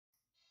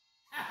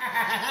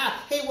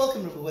Hey,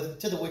 welcome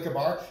to the Wicker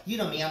Bar. You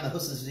know me, I'm the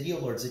host of this video,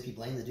 Lord Zippy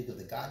Blaine, the Duke of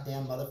the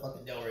goddamn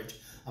motherfucking Delridge.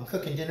 I'm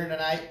cooking dinner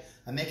tonight.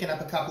 I'm making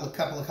up a couple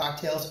of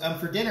cocktails.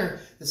 For dinner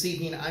this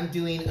evening, I'm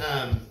doing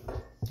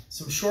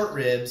some short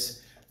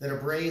ribs that are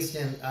braised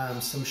in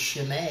some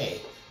Chimay.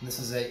 And this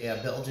is a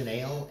Belgian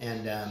ale,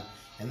 and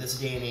in this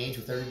day and age,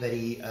 with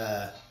everybody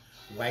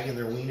wagging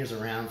their wieners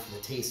around for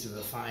the taste of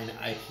a fine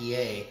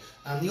IPA,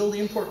 the old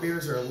import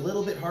beers are a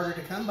little bit harder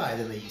to come by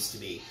than they used to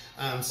be.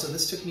 So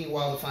this took me a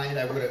while to find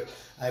it.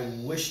 I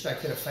wished I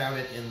could have found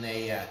it in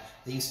they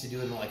used to do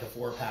it in like a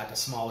 4-pack, a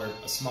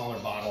smaller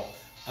bottle.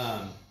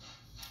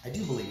 I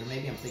do believe, or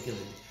maybe I'm thinking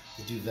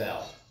the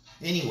Duvel.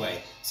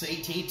 Anyway, so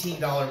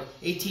 $18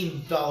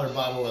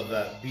 bottle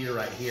of beer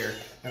right here,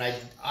 and I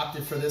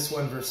opted for this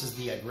one versus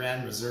the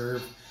Grand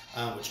Reserve,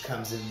 which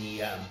comes in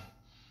the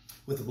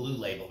with the blue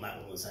label, and that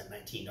one was like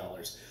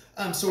 $19.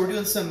 So we're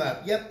doing some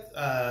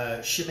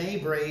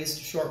Chimay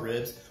Braised Short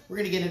Ribs. We're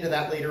going to get into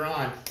that later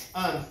on.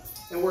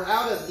 And we're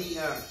out of the,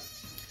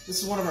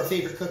 this is one of our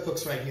favorite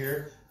cookbooks right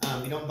here.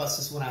 We don't bust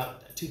this one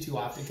out too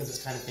often because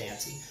it's kind of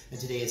fancy. And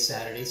today is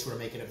Saturday, so we're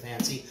making it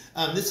fancy.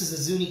 This is a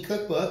Zuni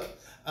cookbook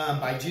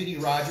by Judy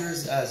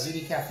Rogers.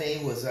 Zuni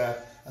Cafe was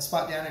a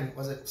spot down in,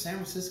 was it San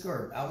Francisco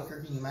or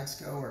Albuquerque, New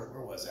Mexico, or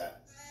where was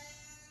that?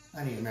 I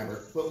don't even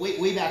remember. But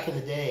way back in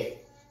the day,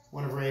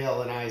 one of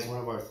Rael and I's, one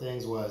of our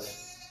things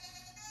was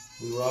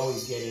we were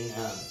always getting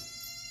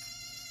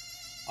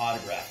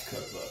autographed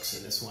cookbooks,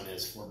 and this one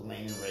is for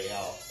Blaine and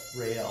Rael.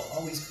 Rael,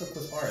 always cook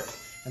with heart,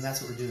 and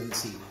that's what we're doing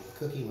this evening,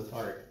 cooking with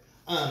heart.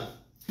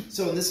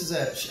 So this is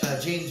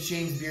a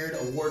James Beard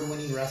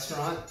award-winning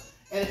restaurant,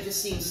 and it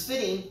just seems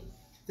fitting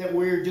that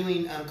we're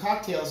doing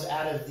cocktails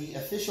out of the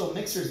official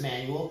mixer's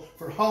manual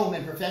for home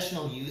and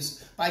professional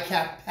use by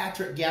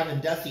Patrick Gavin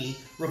Duffy,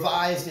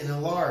 revised and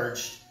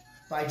enlarged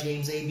by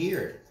James A.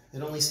 Beard.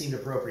 It only seemed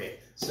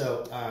appropriate.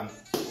 So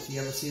if you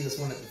ever see this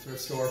one at the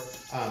thrift store,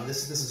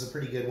 this is a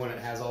pretty good one. It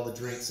has all the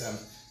drinks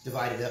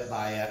divided up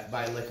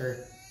by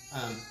liquor.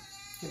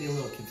 It can be a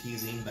little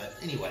confusing, but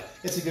anyway,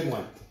 it's a good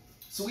one.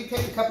 So we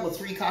picked a couple of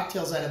 3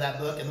 cocktails out of that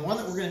book, and the one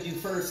that we're going to do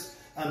first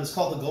is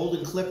called the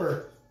Golden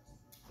Clipper.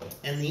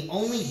 And the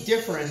only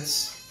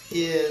difference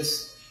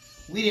is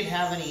we didn't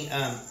have any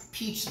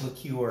peach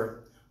liqueur.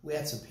 We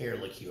had some pear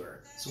liqueur.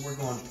 So we're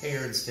going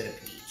pear instead of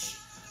peach.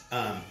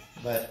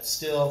 But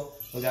still,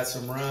 we got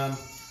some rum.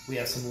 We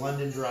have some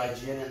London Dry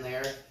gin in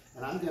there.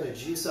 And I'm going to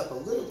juice up a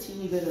little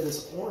teeny bit of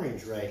this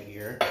orange right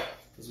here,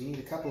 because we need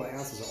a couple of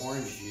ounces of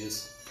orange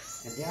juice.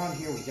 And down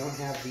here we don't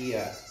have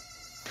the,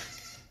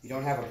 we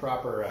don't have a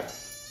proper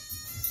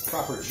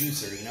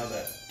juicer, you know,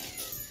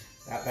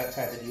 that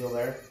type of deal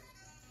there.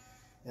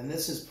 And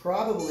this is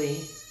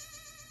probably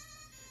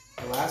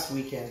the last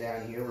weekend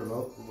down here,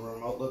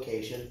 remote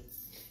location.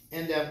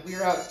 And we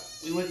were out.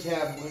 We went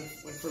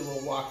for a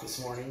little walk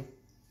this morning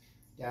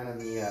down in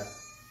the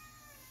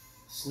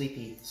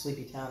sleepy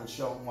town of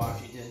Shelton,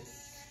 Washington,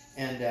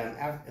 and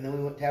then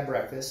we went to have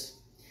breakfast,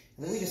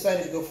 and then we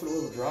decided to go for a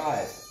little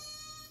drive.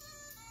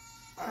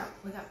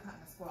 We got caught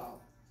in a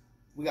squall.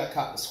 We got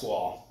caught in a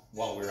squall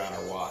while we were on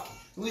our walk.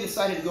 We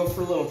decided to go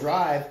for a little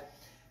drive,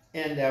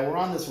 and we're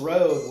on this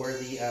road where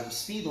the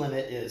speed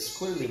limit is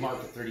clearly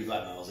marked at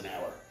 35 miles an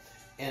hour.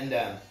 And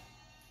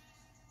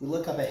we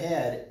look up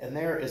ahead, and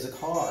there is a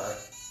car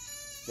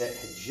that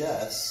had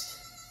just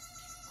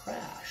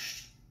crashed.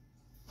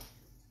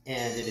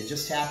 And it had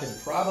just happened,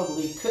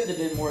 probably couldn't have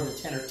been more than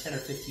 10 or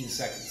 15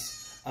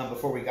 seconds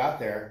before we got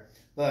there.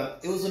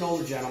 But it was an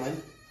older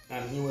gentleman.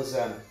 He was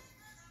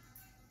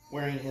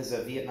wearing his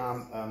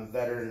Vietnam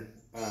veteran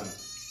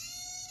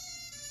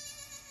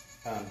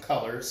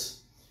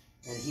colors,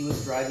 and he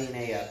was driving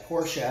a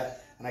Porsche,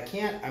 and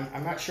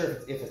I'm not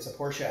sure if it's a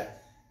Porsche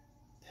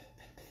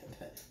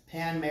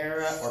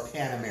Panamera or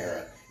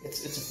Panamera.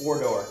 It's a four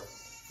door.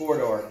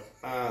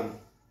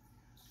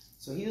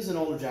 So he was an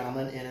older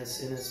gentleman in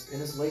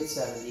his late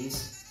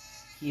 70s.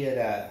 He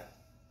had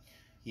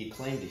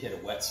claimed to hit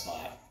a wet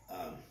spot.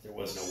 There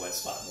was no wet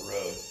spot in the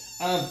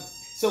road.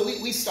 So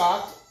we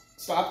stopped,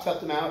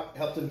 helped him out,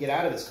 helped him get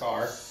out of his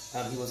car.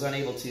 He was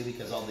unable to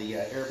because all the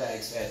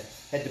airbags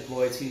had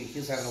deployed. So he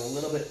was having a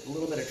little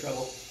bit of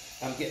trouble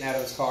getting out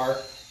of his car.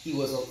 He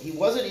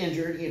wasn't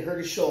injured. He had hurt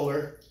his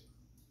shoulder.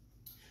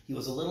 He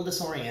was a little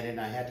disoriented, and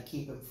I had to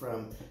keep him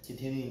from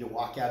continuing to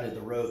walk out of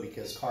the road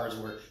because cars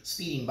were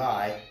speeding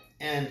by.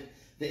 And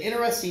the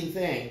interesting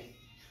thing,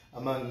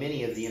 among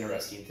many of the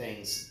interesting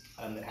things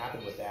that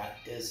happened with that,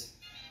 is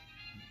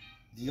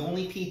the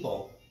only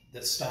people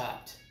that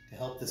stopped to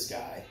help this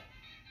guy,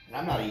 and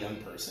I'm not a young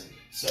person,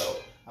 so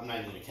I'm not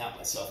even going to count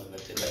myself in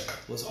that,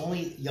 was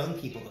only young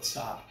people that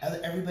stopped.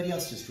 Everybody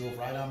else just drove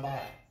right on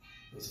by.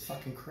 It was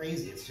fucking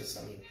crazy. It's just,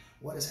 I mean,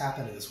 what has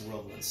happened to this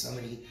world when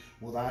somebody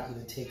will not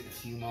even take a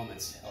few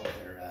moments to help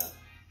their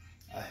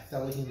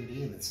fellow human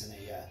being that's in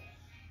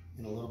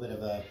a little bit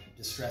of a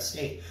distressed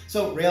state?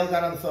 So Rail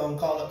got on the phone,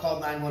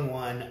 called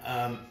 911.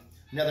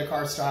 Another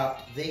car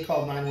stopped. They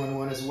called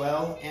 911 as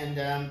well, and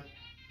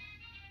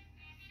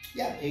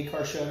yeah, a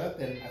car showed up,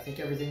 and I think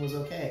everything was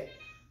okay.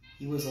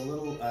 he was a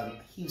little,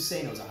 he was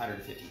saying it was a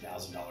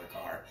 $150,000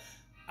 car.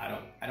 I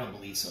don't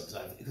believe so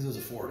because it was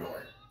a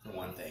 4-door for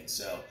one thing.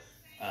 So,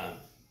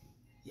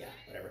 yeah,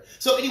 whatever.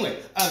 So anyway,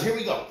 here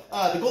we go.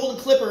 The Golden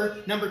Clipper,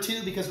 number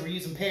 2, because we're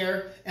using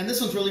pear. And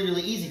this one's really,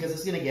 really easy because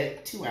it's going to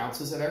get 2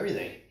 ounces of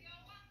everything.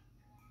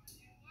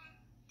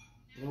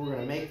 And we're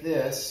going to make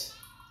this.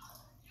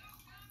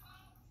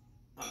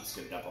 I'm just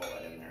going to dump all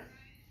that in there.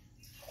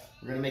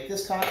 We're going to make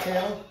this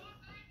cocktail.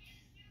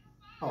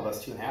 Oh,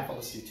 that's 2.5. I'll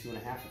just do 2.5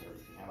 of everything.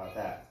 How about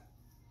that?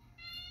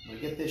 I'm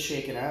going to get this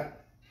shaken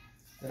up.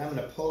 Then I'm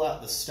going to pull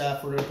out the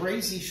stuff. We're going to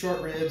braise these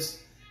short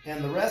ribs.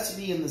 And the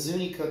recipe in the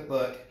Zuni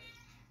cookbook,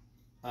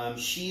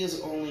 she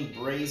is only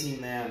braising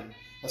them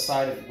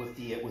aside with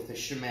the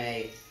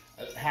Chimay,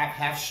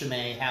 half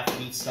Chimay, half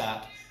beef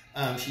stock.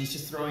 She's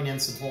just throwing in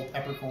some whole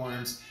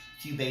peppercorns,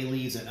 a few bay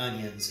leaves and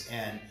onions,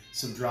 and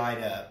some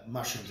dried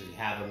mushrooms if you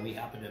have them. We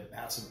happen to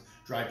have some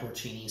dried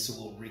porcini, so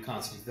we'll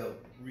reconstitute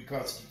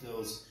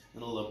those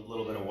in a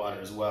little bit of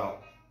water as well.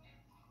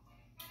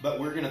 But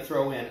we're going to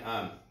throw in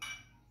a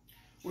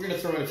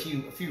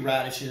few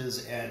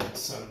radishes and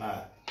some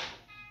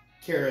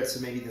carrots,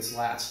 and maybe this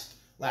last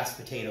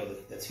potato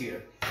that's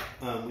here.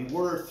 We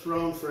were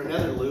thrown for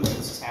another loop.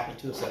 This has happened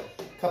to us a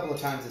couple of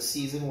times this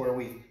season, where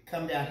we've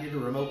come down here to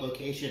a remote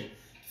location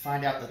to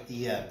find out that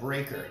the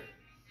breaker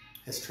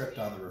has tripped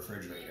on the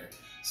refrigerator.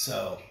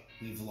 So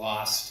we've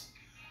lost,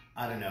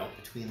 I don't know,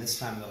 between this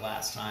time and the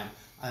last time,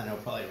 I don't know,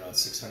 probably around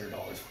 $600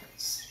 worth.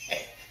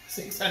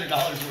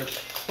 $600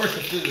 worth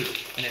of food,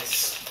 and it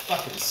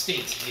fucking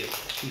stinks.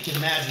 You can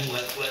imagine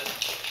what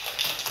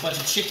a bunch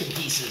of chicken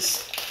pieces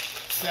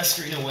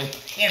festering away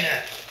in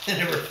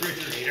a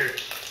refrigerator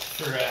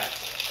for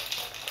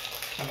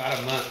about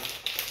a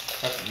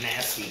month. That's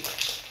nasty.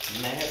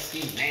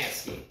 Nasty,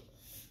 nasty.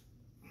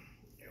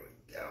 There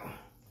we go.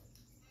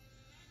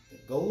 The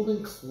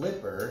Golden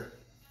Clipper,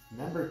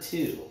 number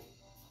 2.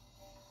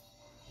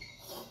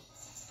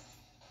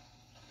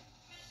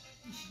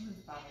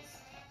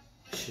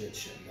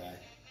 Shouldn't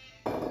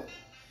I?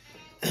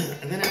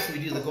 And then after we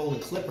do the Golden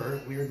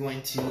Clipper, we are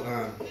going to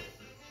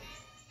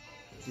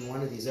do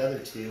one of these other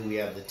 2. We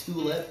have the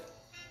Tulip,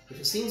 which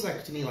it seems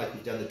like to me like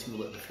we've done the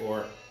Tulip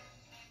before.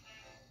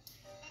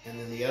 And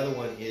then the other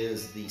one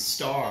is the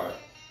Star,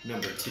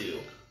 number 2.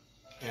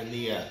 And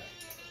the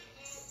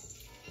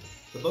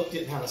book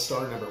didn't have a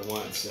star number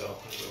 1, so I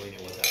don't really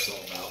know what that's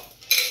all about.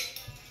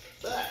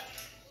 But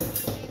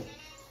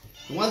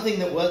the one thing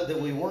that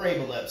we were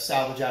able to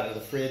salvage out of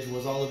the fridge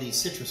was all of these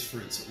citrus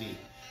fruits that we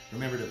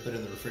remembered to put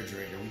in the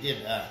refrigerator. We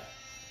did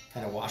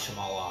kind of wash them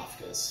all off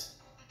because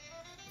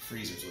the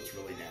freezer's what's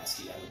really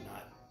nasty. I would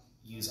not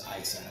use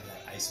ice out of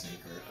that ice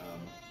maker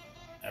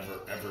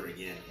ever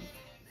again.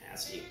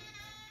 Nasty.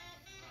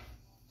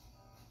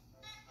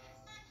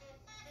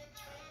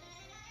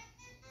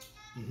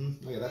 Oh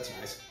yeah, that's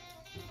nice.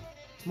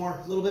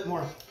 More, a little bit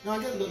more. No, I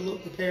got a little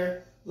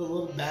pear, a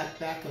little back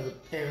of the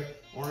pear.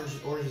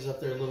 Orange is up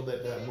there a little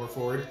bit more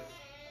forward.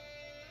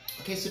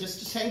 Okay, so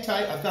just hang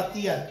tight. I've got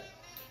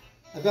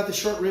the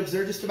short ribs.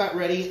 They're just about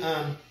ready.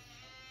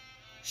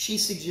 She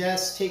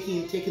suggests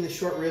taking the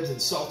short ribs and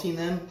salting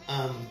them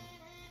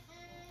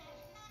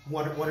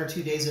one or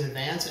 2 days in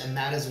advance, and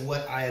that is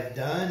what I have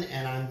done.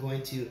 And I'm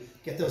going to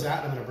get those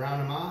out. And I'm going to brown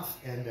them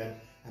off, and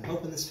I'm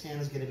hoping this pan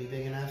is going to be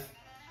big enough.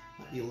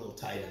 Might be a little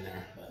tight in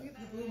there, but look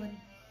at the blue one.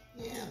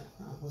 Yeah,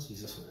 well, let's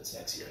use this one that's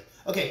sexier.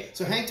 Okay,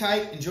 so hang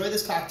tight, enjoy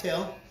this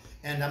cocktail,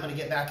 and I'm going to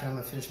get back and I'm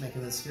going to finish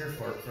making this here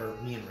for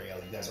me and Rael.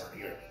 You guys aren't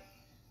here.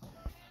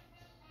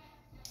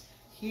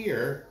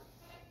 Here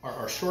are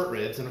our short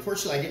ribs, and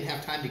unfortunately I didn't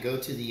have time to go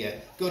to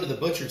the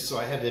butcher's, so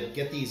I had to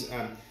get these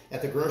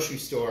at the grocery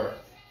store.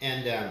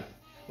 And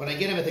when I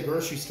get them at the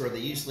grocery store, they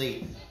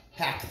usually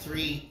pack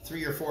three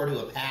or 4 to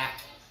a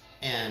pack.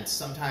 And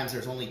sometimes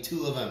there's only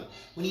 2 of them.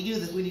 When you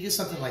do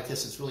something like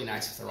this, it's really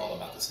nice if they're all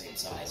about the same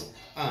size.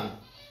 There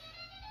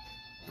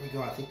we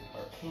go. I think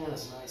our pan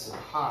is nice and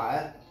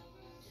hot.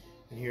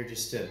 And here,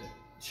 just to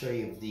show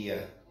you the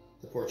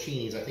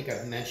porcinis, I think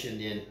I've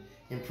mentioned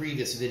in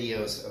previous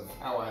videos of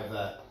how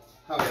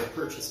I've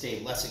purchased a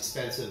less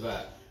expensive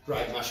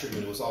dried mushroom,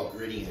 and it was all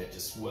gritty and it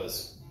just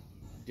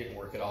didn't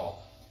work at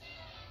all.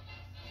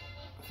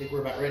 I think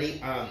we're about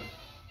ready.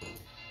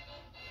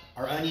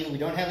 Our onion, we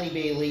don't have any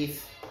bay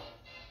leaf.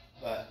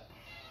 But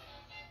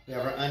we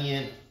have our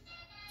onion,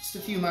 just a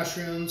few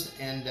mushrooms,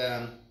 and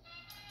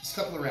just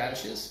a couple of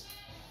radishes,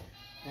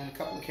 and a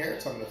couple of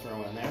carrots I'm going to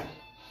throw in there.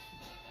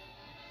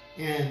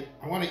 And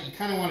you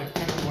kind of want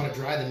to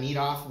dry the meat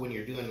off when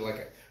you're doing like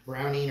a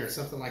browning or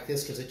something like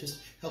this, because it just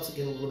helps it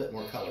get a little bit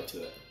more color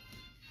to it.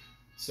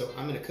 So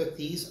I'm going to cook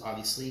these,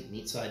 obviously,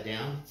 meat side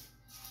down.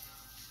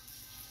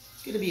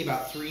 It's going to be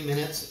about 3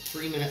 minutes,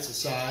 3 minutes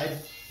aside.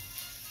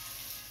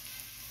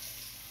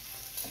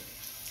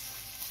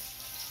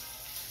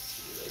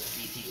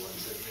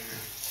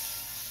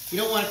 You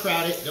don't want to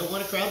crowd it. Don't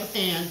want to crowd the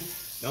pan.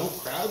 Don't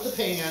crowd the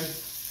pan.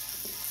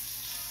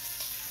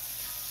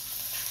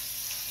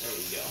 There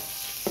we go.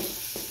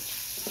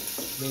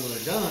 Then when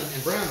they're done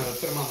and brown, I'm going to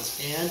put them on this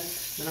pan.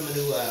 Then I'm going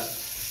to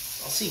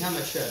I'll see how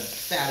much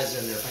fat is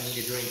in there. If I need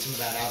to drain some of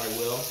that out, I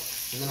will.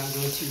 And then I'm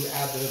going to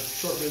add the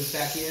short ribs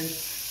back in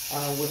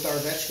with our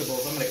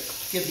vegetables. I'm going to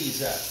give these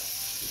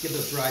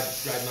those dried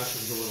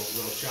mushrooms a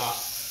little chop.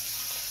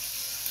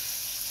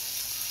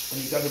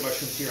 And these other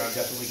mushrooms here, I'm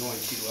definitely going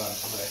to I'm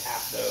going to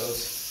half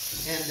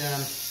those.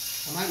 And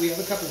we have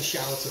a couple of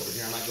shallots over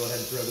here. I might go ahead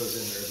and throw those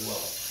in there as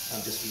well,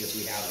 just because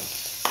we have them.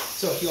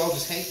 So if you all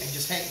just hang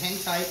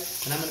tight,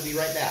 and I'm going to be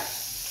right back.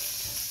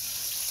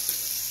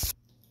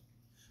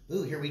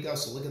 Ooh, here we go.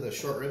 So look at those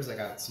short ribs. I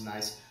got some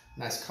nice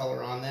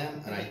color on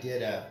them, and I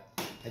did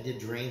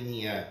drain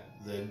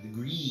the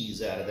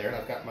grease out of there, and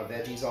I've got my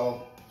veggies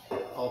all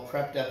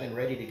prepped up and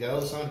ready to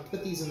go. So I'm going to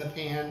put these in the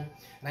pan,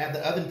 and I have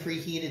the oven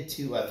preheated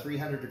to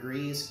 300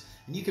 degrees.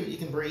 And you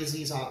can braise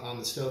these on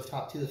the stove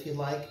top too if you'd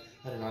like.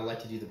 I don't know. I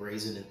like to do the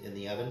braising in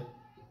the oven.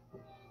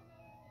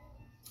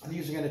 And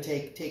these are going to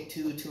take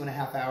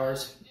 2.5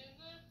 hours.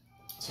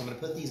 So I'm going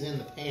to put these in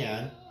the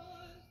pan,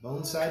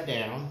 bone side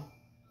down.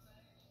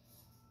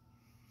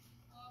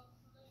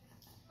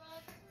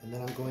 And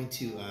then I'm going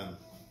to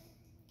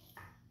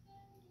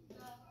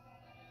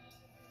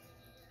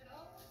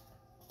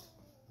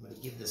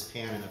give this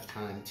pan enough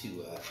time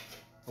to,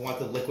 I want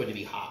the liquid to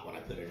be hot when I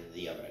put it into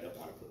the oven. I don't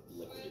want to put the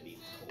liquid to be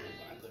cold when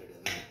I put it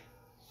in there.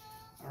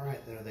 All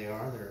right, there they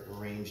are. They're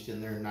arranged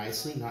in there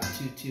nicely, not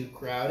too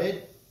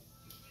crowded.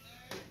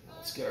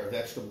 Let's get our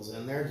vegetables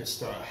in there. Just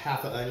throw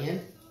half an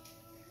onion.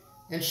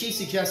 And she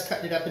suggests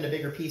cutting it up into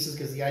bigger pieces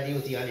because the idea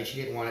with the onion,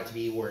 she didn't want it to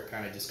be where it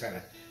kind of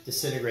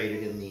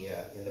disintegrated in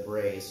the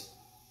braise.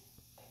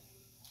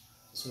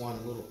 Just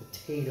one little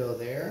potato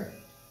there.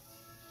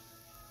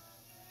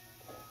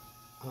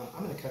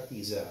 I'm going to cut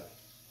these up.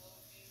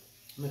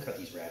 I'm going to cut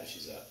these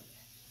radishes up.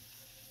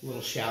 A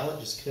little shallot,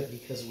 just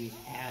because we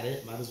had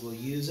it, might as well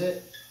use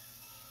it.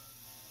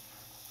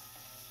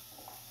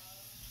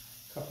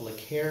 A couple of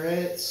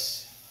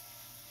carrots.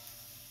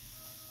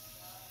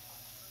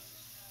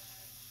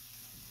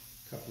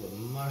 A couple of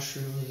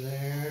mushrooms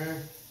there. I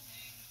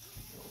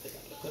don't think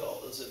I'm going to put all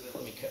those in there.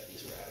 Let me cut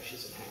these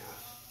radishes in half.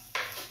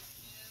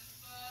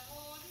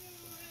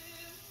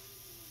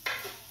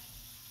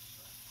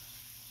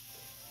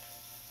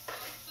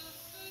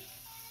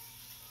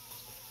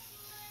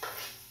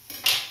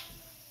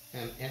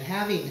 And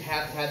having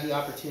had the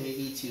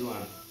opportunity to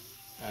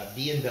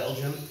be in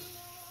Belgium,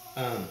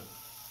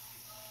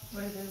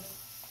 what are those?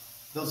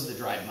 Those are the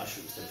dried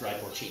mushrooms, the dried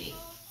porcini.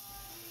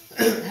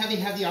 Having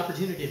had the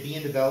opportunity to be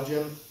into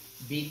Belgium,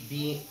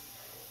 be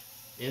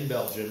in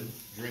Belgium,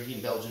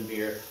 drinking Belgian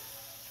beer.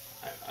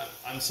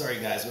 I'm sorry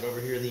guys, but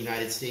over here in the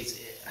United States,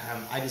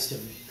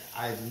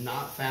 I've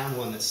not found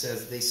one that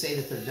says, they say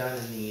that they're done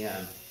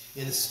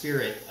in the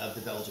spirit of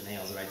the Belgian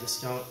ales, and I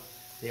just don't.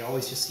 They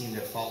always just seem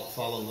to fall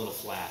a little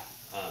flat.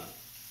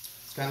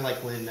 It's kind of like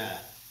when the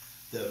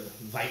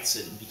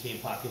Weizen became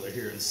popular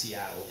here in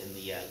Seattle in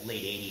the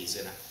late 80s,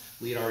 and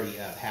we had already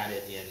had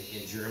it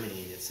in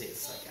Germany, and it's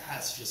like,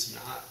 it's just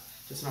not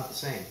the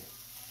same.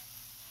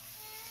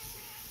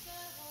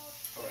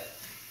 All right,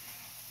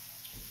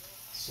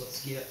 so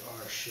let's get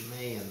our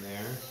Chimay in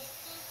there.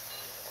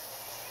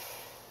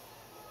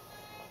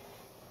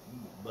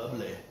 Ooh,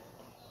 bubbly.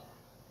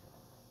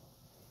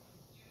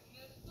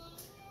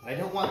 I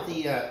don't want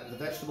the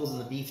vegetables and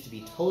the beef to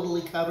be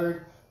totally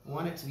covered. I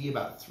want it to be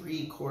about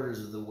 3/4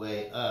 of the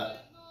way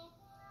up.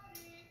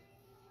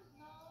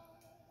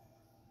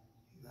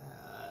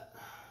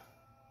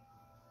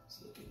 That's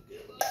looking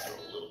good. Let me throw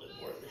a little bit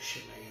more of the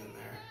Chimay in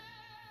there.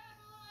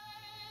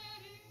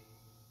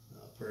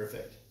 Oh,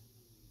 perfect.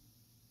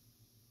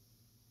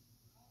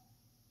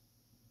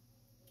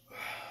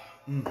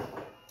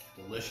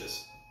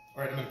 Delicious.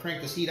 All right, I'm going to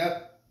crank this heat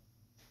up.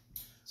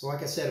 So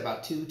like I said,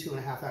 about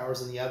 2.5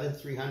 hours in the oven,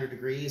 300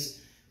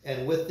 degrees.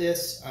 And with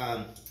this,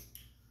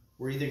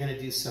 we're either going to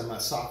do some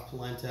soft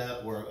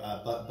polenta or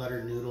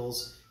buttered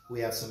noodles. We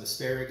have some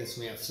asparagus,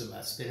 we have some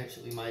spinach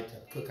that we might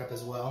cook up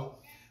as well.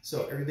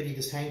 So everybody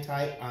just hang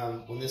tight.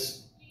 When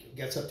this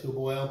gets up to a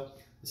boil,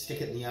 stick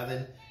it in the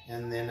oven,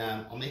 and then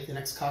I'll make the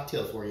next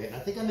cocktail for you. And I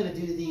think I'm going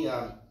to do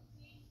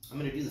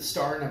the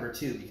star number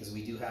 2 because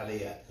we do have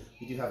a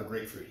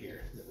grapefruit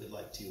here that we'd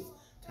like to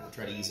kind of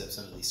try to ease up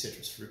some of these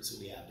citrus fruits that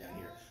we have down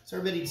here. So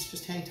everybody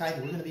just hang tight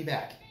and we're going to be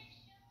back.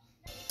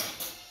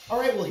 All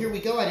right, well, here we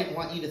go. I didn't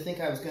want you to think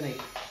I was going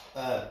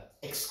to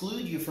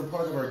exclude you from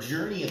part of our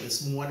journey of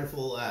this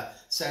wonderful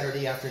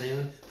Saturday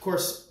afternoon. Of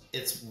course,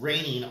 it's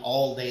raining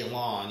all day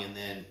long, and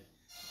then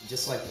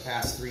just like the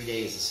past 3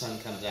 days, the sun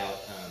comes out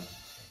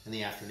in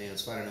the afternoon.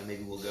 So I don't know,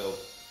 maybe we'll go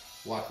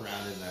walk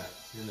around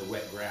in the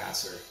wet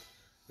grass or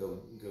go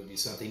do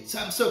something.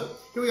 So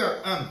here we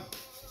are.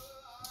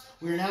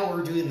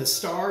 We're doing the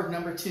star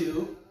number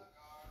 2.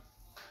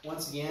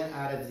 Once again,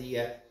 out of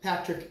the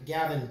Patrick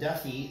Gavin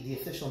Duffy, the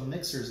official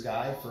mixer's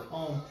guide for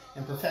home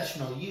and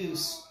professional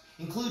use,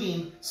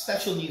 including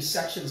special new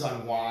sections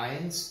on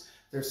wines,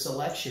 their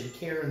selection,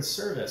 care, and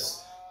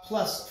service,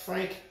 plus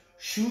Frank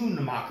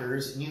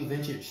Schoonmaker's new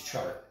vintage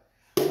chart.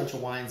 a bunch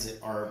of wines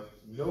that are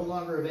no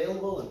longer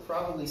available, and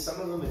probably some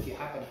of them, if you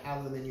happen to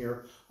have them in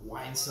your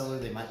wine cellar,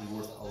 they might be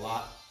worth a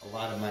lot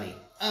of money.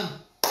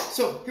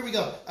 So here we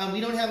go.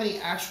 We don't have any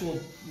actual,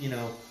 you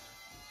know,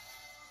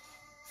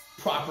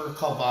 proper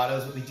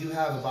Calvados, but we do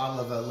have a bottle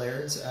of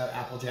Laird's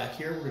Applejack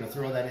here. We're going to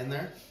throw that in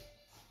there.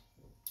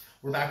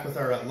 We're back with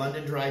our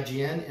London Dry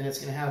Gin, and it's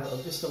going to have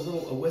just a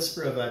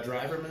whisper of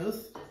dry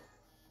vermouth,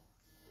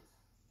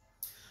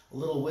 a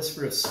little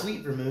whisper of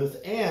sweet vermouth,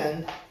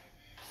 and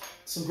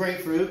some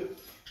grapefruit.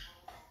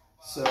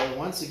 So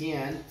once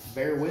again,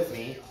 bear with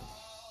me.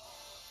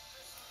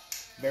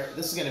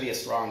 This is going to be a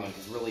strong one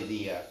because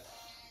really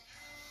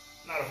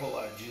not a whole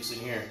lot of juice in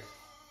here.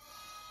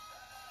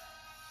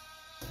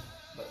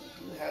 But we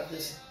do have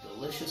this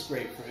delicious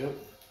grapefruit.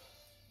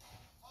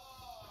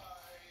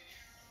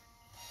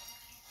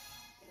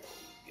 There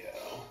we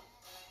go.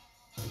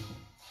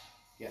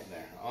 Getting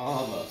there.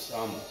 Almost.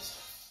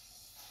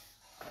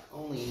 I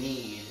only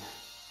need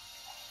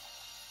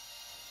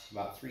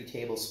about 3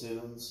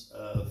 tablespoons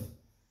of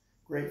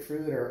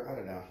grapefruit, or I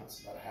don't know, that's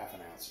about a half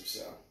an ounce or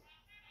so.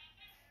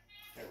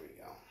 There we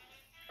go.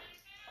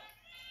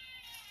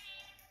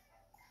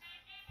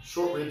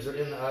 Short ribs are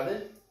in the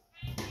oven.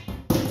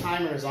 The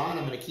timer is on.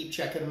 I'm going to keep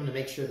checking them to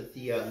make sure that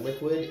the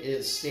liquid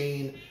is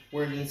staying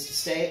where it needs to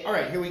stay. All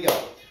right, here we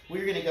go.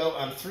 We're going to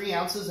go 3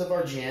 ounces of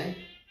our gin.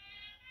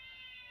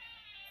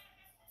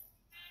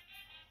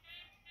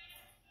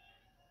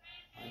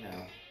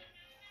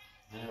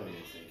 I know what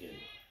you're thinking.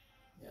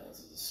 Yeah, this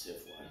is a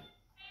stiff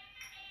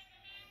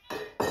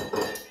one.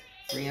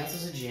 3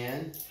 ounces of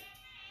gin.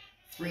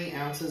 3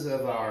 ounces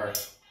of our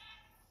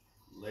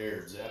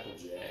Laird's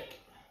Applejack.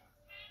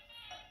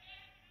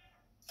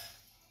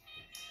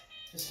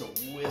 Just a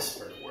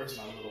whisper. Where's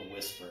my little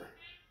whisper?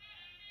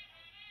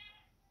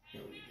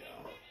 Here we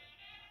go.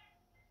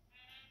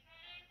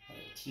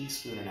 About a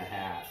teaspoon and a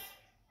half.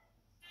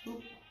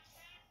 Oop.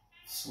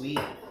 Sweet.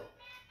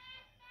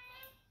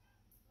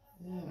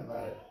 And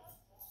about it.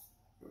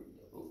 There we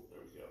go. Oh,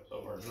 there we go.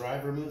 Of our dry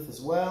vermouth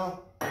as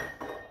well.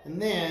 And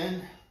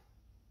then,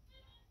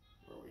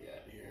 where are we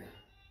at here?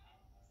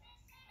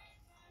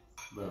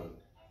 Boom.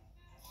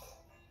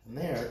 And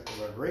there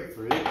is our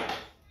grapefruit.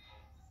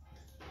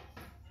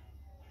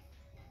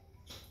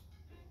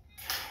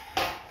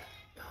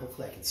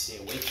 Hopefully I can stay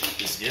awake with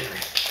this dinner.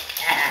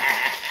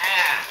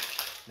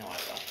 No, I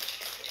don't.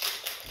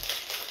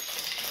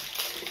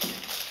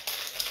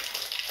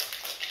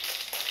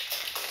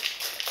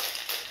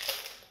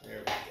 There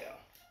we go.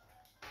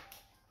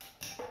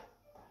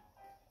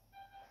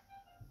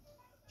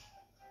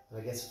 And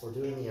I guess if we're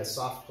doing the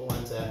soft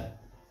polenta,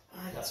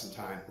 I got some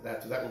time.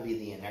 But that will be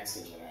the next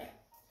thing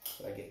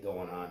that I get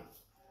going on.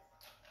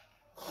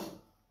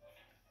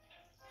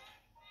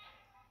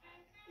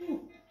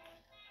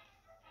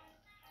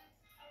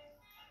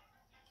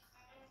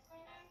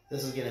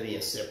 This is going to be a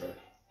sipper.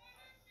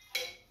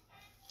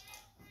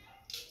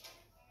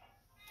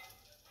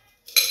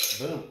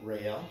 Boom,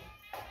 Rael.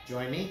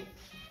 Join me.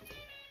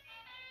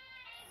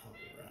 All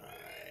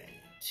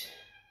right.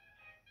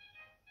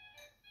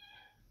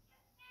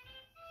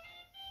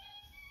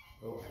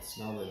 Oh, I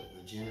smell the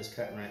gin is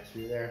cutting right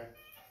through there.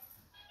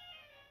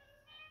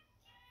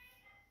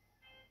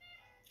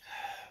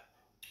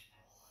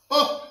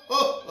 Oh,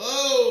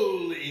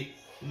 holy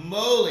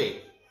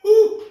moly.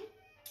 Woo.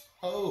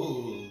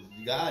 Oh,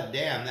 god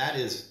damn,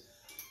 that's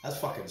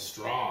fucking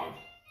strong.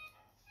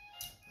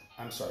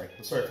 I'm sorry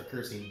for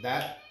cursing.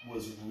 That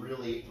was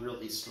really,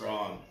 really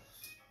strong.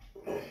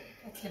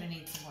 That's gonna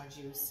need some more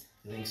juice.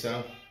 You think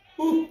so?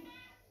 Woo.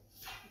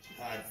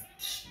 God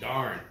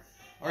darn.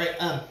 All right,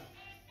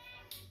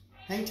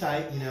 hang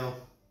tight, you know,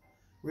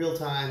 real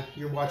time.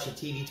 You're watching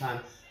TV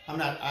time.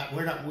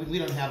 We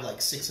don't have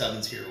like 6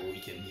 ovens here where we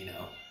can, you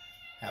know,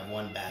 have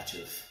one batch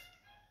of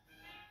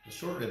the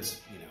short ribs,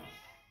 you know.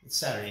 It's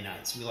Saturday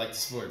night, so we like to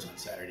splurge on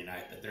Saturday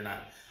night, but they're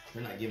not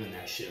giving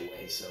that shit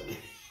away, so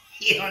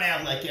you don't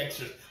have like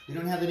extra. We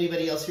don't have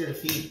anybody else here to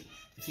feed.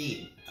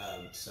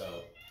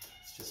 So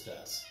it's just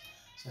us.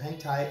 So hang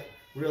tight,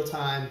 real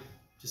time.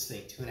 Just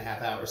think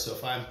 2.5 hours. So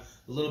if I'm a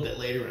little bit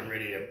later and I'm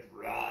ready to,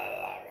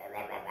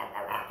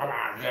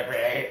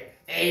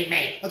 hey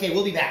mate. Okay,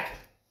 we'll be back.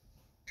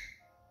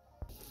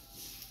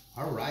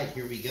 All right,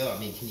 here we go. I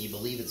mean, can you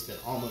believe it's been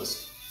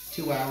almost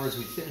 2 hours?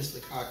 We finished the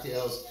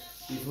cocktails.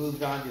 We've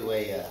moved on to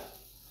a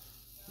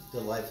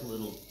delightful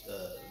little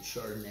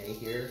Chardonnay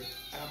here.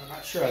 I'm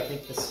not sure. I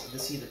think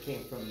this either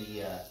came from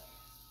the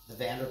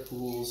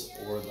Vanderpools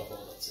or the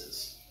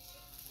Holitzes.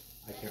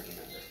 I can't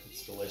remember.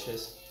 It's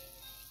delicious.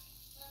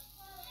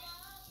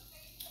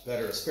 Got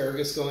our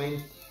asparagus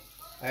going.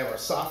 I have our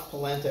soft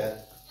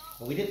polenta.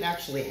 And we didn't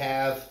actually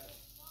have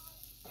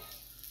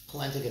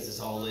polenta because it's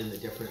all in the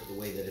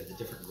way that the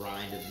different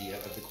grind of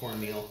the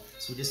cornmeal.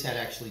 So we just had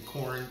actually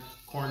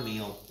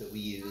cornmeal that we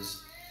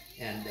used.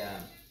 And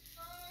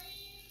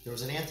there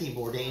was an Anthony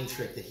Bourdain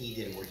trick that he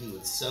did where he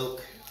would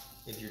soak,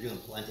 if you're doing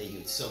polenta, he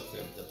would soak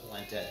the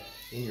polenta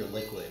in your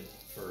liquid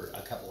for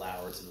a couple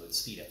hours and it would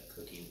speed up the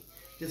cooking.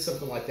 Did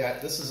something like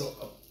that. This is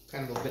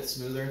kind of a bit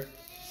smoother.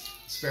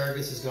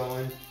 Asparagus is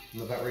going.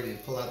 I'm about ready to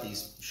pull out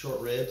these short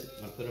ribs.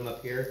 I'm gonna put them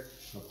up here.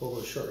 I'm gonna pull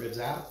those short ribs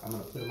out. I'm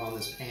gonna put them on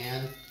this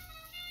pan,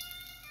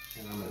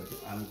 and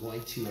I'm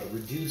going to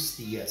reduce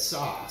the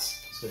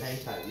sauce. So hang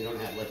tight. We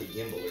don't have like a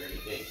gimbal or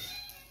anything.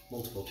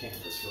 Multiple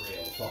cameras for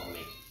real. Follow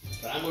me.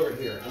 But I'm over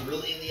here. I'm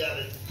really in the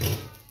oven.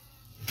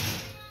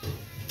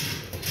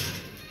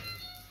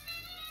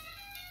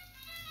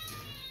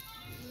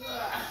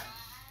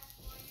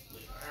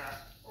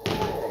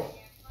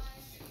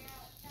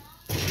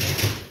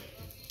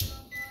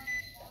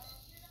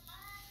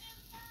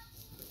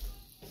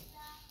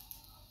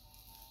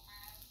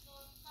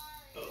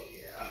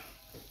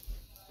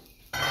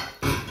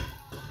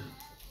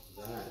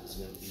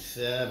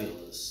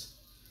 Fabulous.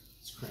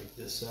 Let's crank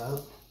this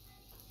up.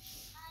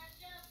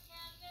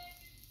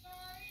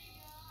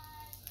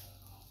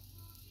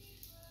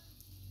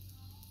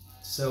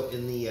 So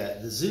in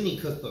the Zuni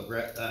cookbook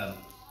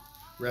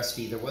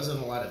recipe, there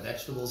wasn't a lot of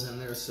vegetables in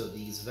there, so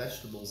these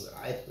vegetables that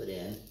I put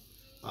in,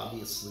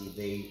 obviously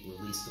they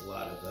released a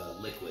lot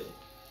of liquid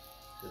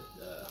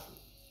that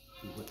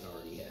we wouldn't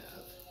already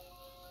have.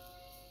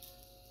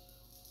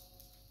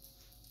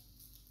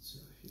 So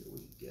here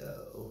we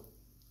go.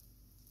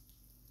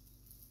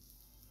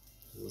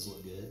 Those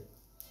look good.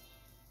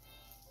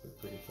 They're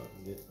pretty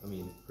fucking good. I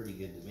mean, pretty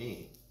good to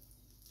me.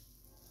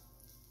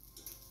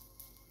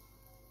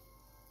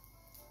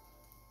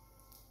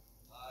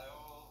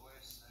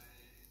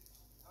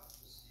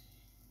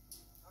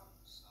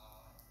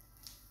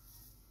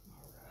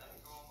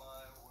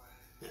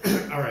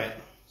 All right.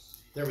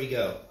 There we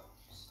go.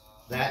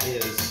 That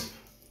is...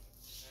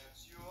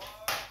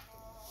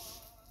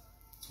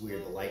 It's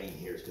weird, the lighting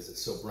here is because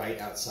it's so bright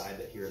outside,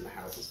 but here in the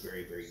house it's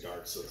very, very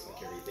dark, so it's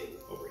like everything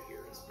over here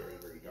is very,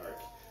 very dark.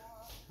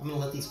 I'm going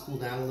to let these cool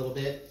down a little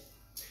bit,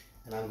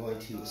 and I'm going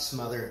to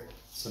smother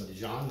some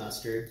Dijon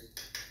mustard.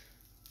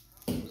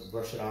 I'm going to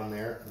brush it on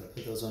there. I'm going to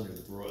put those under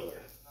the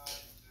broiler.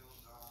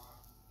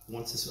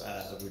 Once this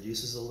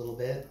reduces a little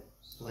bit,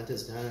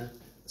 polenta's done.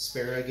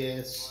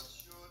 Asparagus.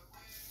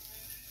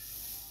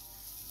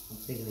 I'm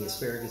thinking the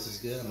asparagus is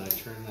good. I'm going to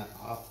turn that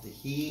off the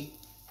heat.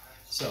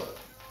 So,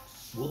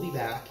 we'll be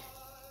back.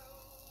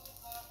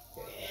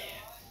 Yeah.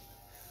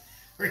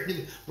 We're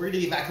going to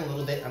be back in a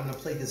little bit. I'm going to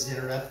plate this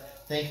dinner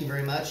up. Thank you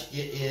very much.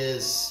 It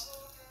is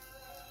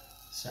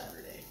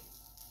Saturday.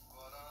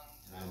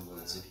 And I'm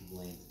going to zippy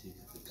blame the Duke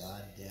of the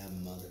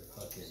goddamn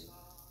motherfucking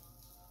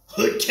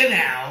Hood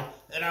Canal.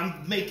 And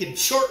I'm making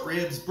short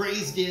ribs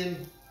braised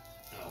in...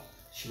 Oh,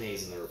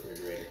 Chimay's in the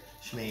refrigerator.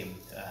 Chimay.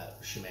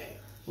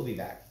 We'll be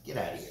back. Get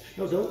out of here.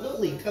 No, don't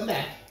leave. Come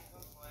back.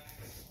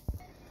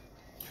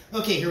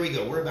 Okay, here we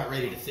go. We're about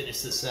ready to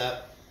finish this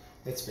up.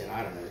 It's been,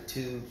 I don't know,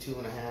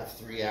 2.5,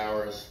 3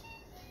 hours.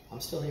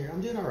 I'm still here. I'm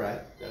doing all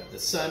right. The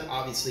sun,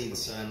 obviously the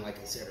sun, like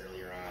I said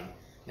earlier on,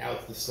 now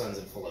the sun's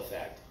in full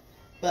effect.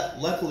 But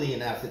luckily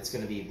enough, it's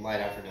going to be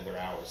light out for another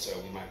hour, so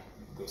we might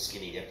go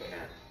skinny dipping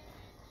or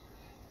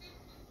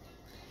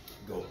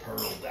go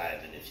pearl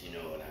diving, if you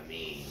know what I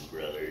mean,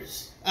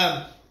 brothers.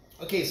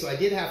 Okay, so I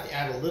did have to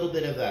add a little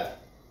bit of a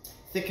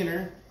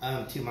thickener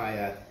to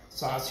my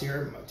sauce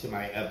here, to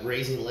my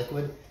braising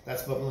liquid.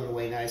 That's bubbling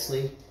away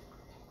nicely.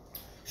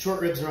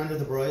 Short ribs are under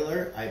the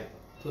broiler. I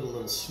put a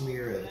little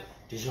smear of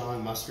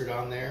Dijon mustard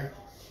on there.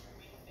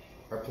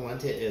 Our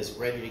polenta is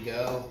ready to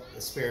go.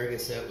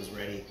 Asparagus that was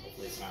ready.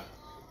 Hopefully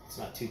it's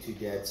not too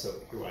dead. So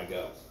here I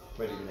go,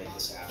 ready to make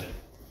this happen.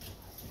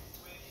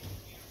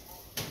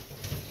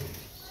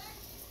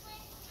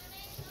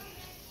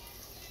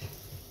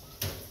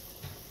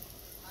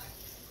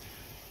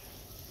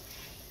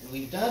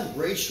 We've done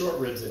braised short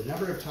ribs a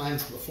number of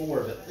times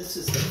before, but this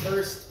is the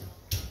first.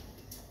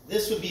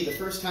 This would be the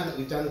first time that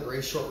we've done the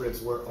braised short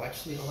ribs where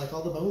actually, like,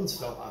 all the bones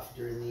fell off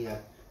during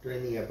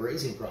the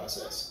braising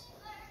process.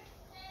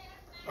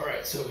 All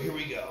right, so here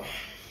we go.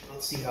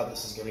 Let's see how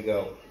this is going to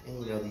go.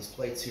 And you know, these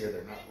plates here,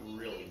 they're not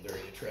really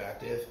very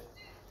attractive.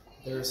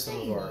 There's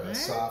some of our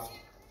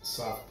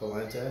soft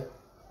polenta.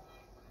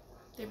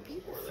 They're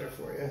beautiful. We're there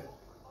for you.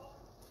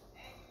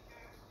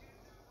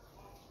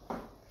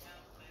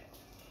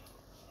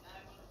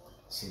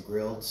 Some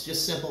grilled. It's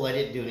just simple. I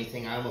didn't do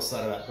anything. I almost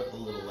thought about putting a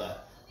little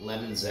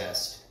lemon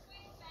zest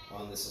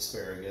on this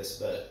asparagus,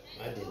 but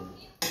I didn't.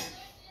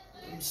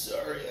 I'm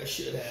sorry. I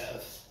should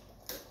have.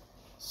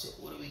 So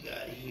what do we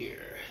got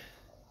here?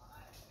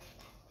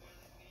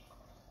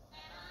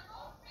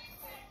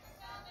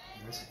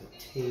 There's a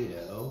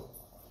potato.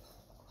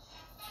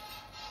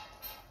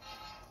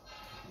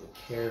 The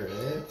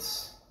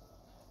carrots.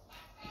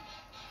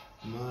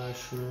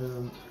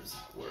 Mushroom.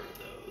 Where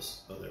are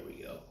those? Oh, there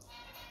we go.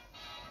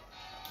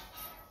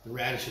 The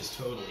radishes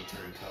totally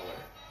turned color.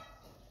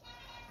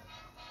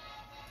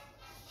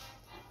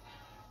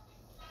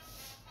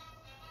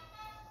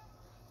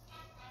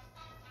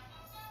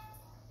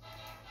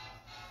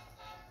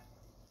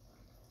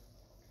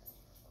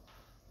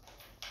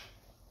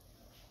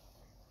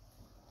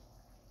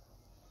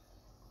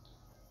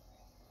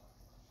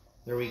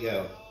 There we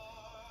go.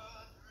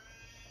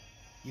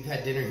 You've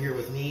had dinner here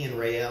with me and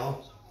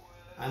Rael.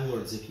 I'm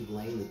Lord Zippy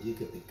Blaine, the Duke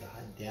of the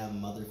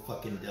goddamn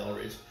motherfucking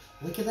Delridge.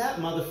 Look at that,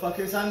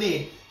 motherfuckers. I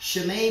made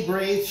Chimay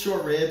Braised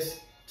Short Ribs.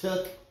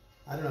 Took,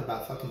 I don't know,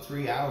 about fucking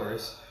 3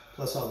 hours,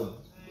 plus all the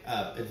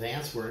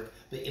advanced work.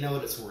 But you know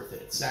what? It's worth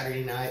it. It's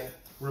Saturday night.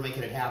 We're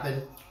making it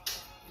happen.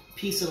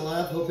 Peace and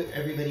love. Hope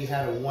everybody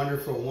had a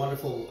wonderful,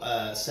 wonderful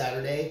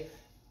Saturday.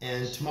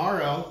 And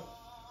tomorrow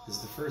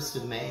is the 1st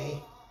of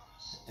May,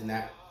 and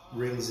that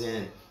rings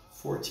in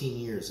 14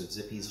 years of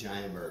Zippy's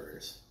Giant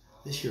Burgers.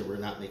 This year we're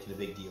not making a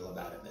big deal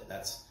about it, but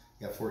that's,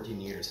 we got 14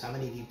 years. How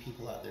many of you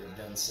people out there have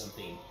done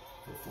something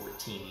for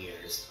 14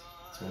 years?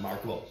 It's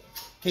remarkable.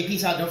 Okay,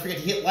 peace out. Don't forget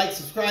to hit like,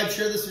 subscribe,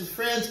 share this with your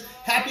friends.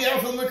 Happy hour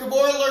from the Wicker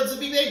Boy, Lord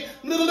Zippy Blaine.